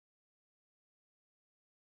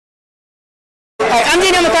All right, I'm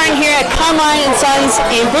Daniel McCartan here at Carmine and Sons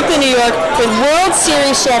in Brooklyn, New York, with World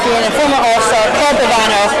Series champion and former All-Star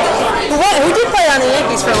Pavano, who did play on the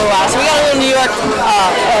Yankees for a little while. So we got a little New York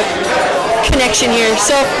connection here.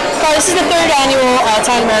 So, Carl, this is the third annual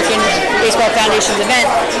Italian American Baseball Foundation's event.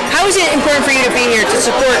 How is it important for you to be here to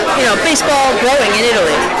support, baseball growing in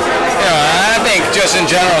Italy? I think just in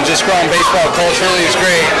general, just growing baseball culturally is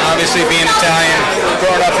great. Obviously, being Italian,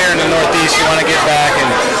 growing up here in the Northeast, you want to give back. And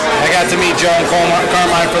I got to meet Joe and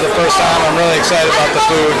Carmine for the first time. I'm really excited about the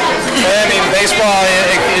food. But, I mean, baseball,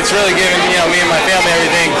 it's really given me and my family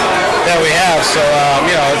everything that we have. So,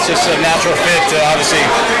 it's just a natural fit to obviously,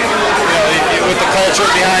 with the culture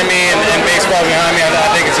behind me and baseball behind me, I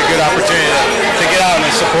think it's a good opportunity to get out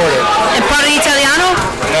and support it. And parlo italiano?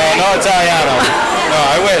 No Italiano. No,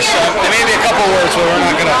 I wish. There may be a couple words, but we're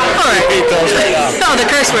not going to repeat those right now. No, the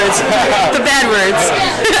curse words. The bad words.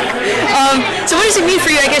 So what does it mean for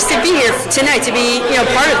you, I guess, to be here tonight, to be,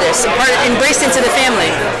 part of this, embraced into the family?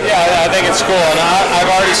 Yeah, I think it's cool. And I've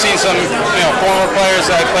already seen some, former players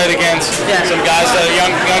that I played against, some guys that are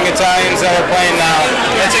young Italians that are playing now.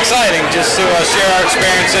 It's exciting just to share our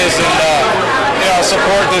experiences and,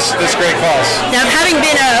 support this great cause. Now, having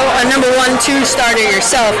been a number 1-2 starter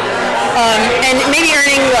yourself, and maybe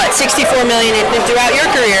earning, $64 million throughout your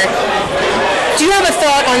career, do you have a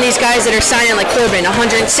thought on these guys that are signing like Corbin,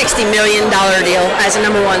 $160 million deal as a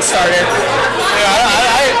number 1 starter?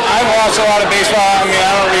 I watch a lot of baseball. I mean,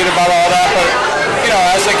 I don't read about all that, but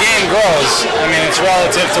as the game grows, it's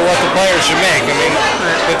relative to what the players should make. I mean,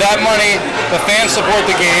 with that money, the fans support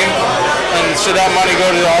the game, and should that money go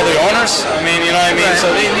to all the owners? I mean, you know what I mean? Right.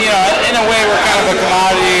 So, in a way, we're kind of a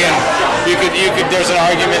commodity, and there's an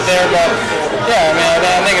argument there, but yeah,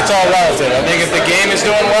 I think it's all relative. I think if the game is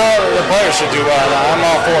doing well, the players should do well. I'm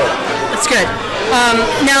all for it. That's good.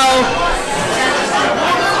 Now,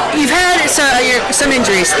 you've had some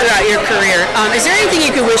injuries throughout your career. Is there anything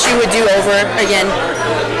you could wish you would do over again?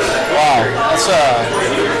 Wow, that's a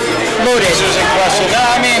loaded. Interesting question. No,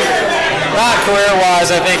 not career-wise.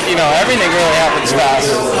 I think everything really happens fast.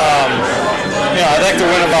 I'd like to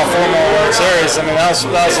win about 4 more World Series. That was a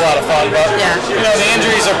lot of fun. But the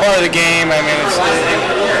injuries are part of the game.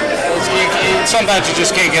 Sometimes you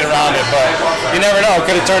just can't get around it, but you never know. It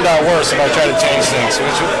could have turned out worse if I tried to change things,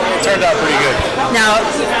 which it turned out pretty good. Now,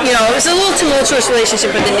 it's a little tumultuous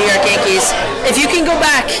relationship with the New York Yankees. If you can go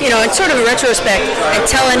back, in sort of a retrospect, and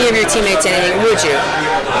tell any of your teammates anything, would you?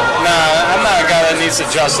 Nah, I'm not a guy that needs to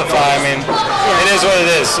justify. It is what it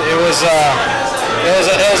is. It was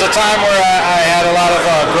a time where I had a lot of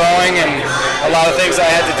growing and a lot of things I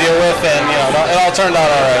had to deal with, and it all turned out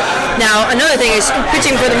all right. Now, another thing is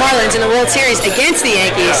pitching for the Marlins in the World Series against the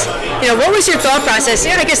Yankees. What was your thought process?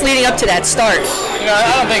 I guess leading up to that start.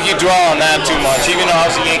 I don't think you dwell on that too much. Even though I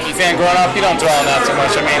was a Yankee fan growing up, you don't dwell on that too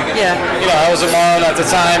much. I was a Marlin at the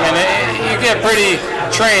time, and you get pretty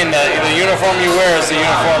trained that the uniform you wear is the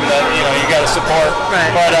uniform that you got to support.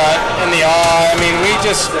 Right. But in the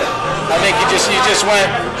I think you just went.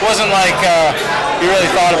 It wasn't like you really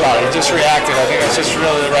thought about it. You just reacted. I think that's just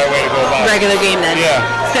really the right way to go about it. Regular game then. Yeah.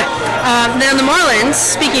 Now the Marlins,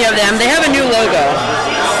 speaking of them, they have a new logo.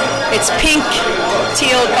 It's pink,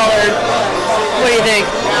 teal colored. What do you think?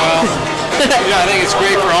 Well, I think it's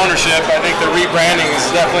great for ownership. I think the rebranding is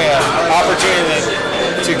definitely an opportunity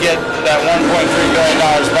to get that $1.3 billion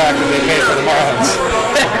back that they paid for the Marlins.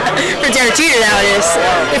 For Derek Jeter, that is.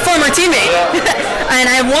 Your former teammate. And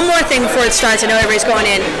I have one more thing before it starts. I know everybody's going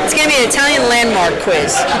in. It's going to be an Italian landmark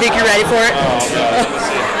quiz. You think you're ready for it?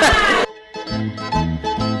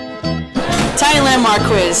 Italian landmark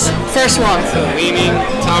quiz. First one. The Leaning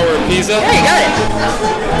Tower of Pisa. There, you got it.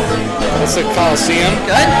 That's the Colosseum.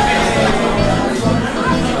 Good.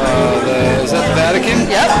 Is that the Vatican?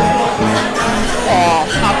 Yep. Oh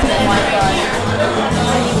my God.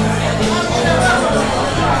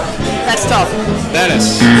 That's tough.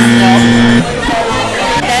 Venice. No.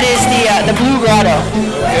 That is the Blue Grotto.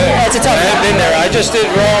 Yeah. It's a tough one. I haven't been there. I just did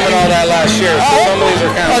Rome and all that last year. So some of these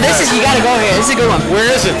are kind of you got to go here. This is a good one. Where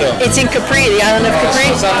is it though? It's in Capri, the island of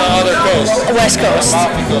Capri. So it's on the other coast. West Coast.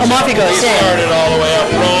 Amalfi Coast. We started all the way up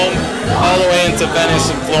Rome, all the way into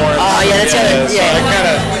Venice and Florence. Oh yeah, that's So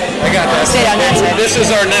I got that. Stayed on that side. This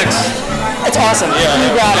is our next. It's awesome. Yeah,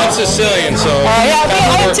 Blue Grotto. I'm Sicilian, so yeah,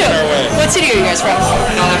 I am too. our way. What city are you guys from?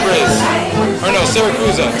 Calabrese. Or no,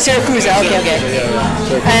 Syracuse. Syracuse. Okay.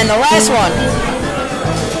 Yeah. And the last one.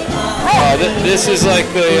 This is like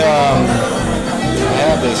the. I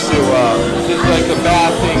have this too. This is like the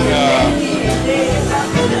bathing.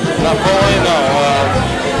 Napoleon. No.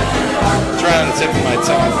 It's right on the tip of my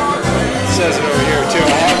tongue. It says it over here too.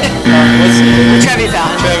 I have it. Trevi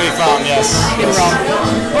Fountain. Trevi Fountain, yes. Get it wrong.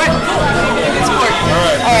 All right, cool. Good sport.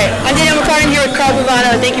 All right. I'm Daniel McCartan here with Carl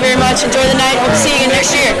Pavano. Thank you very much. Enjoy the night. Hope to see you again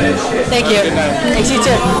next year. Thank you. Good night. Thanks, you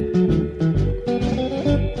too.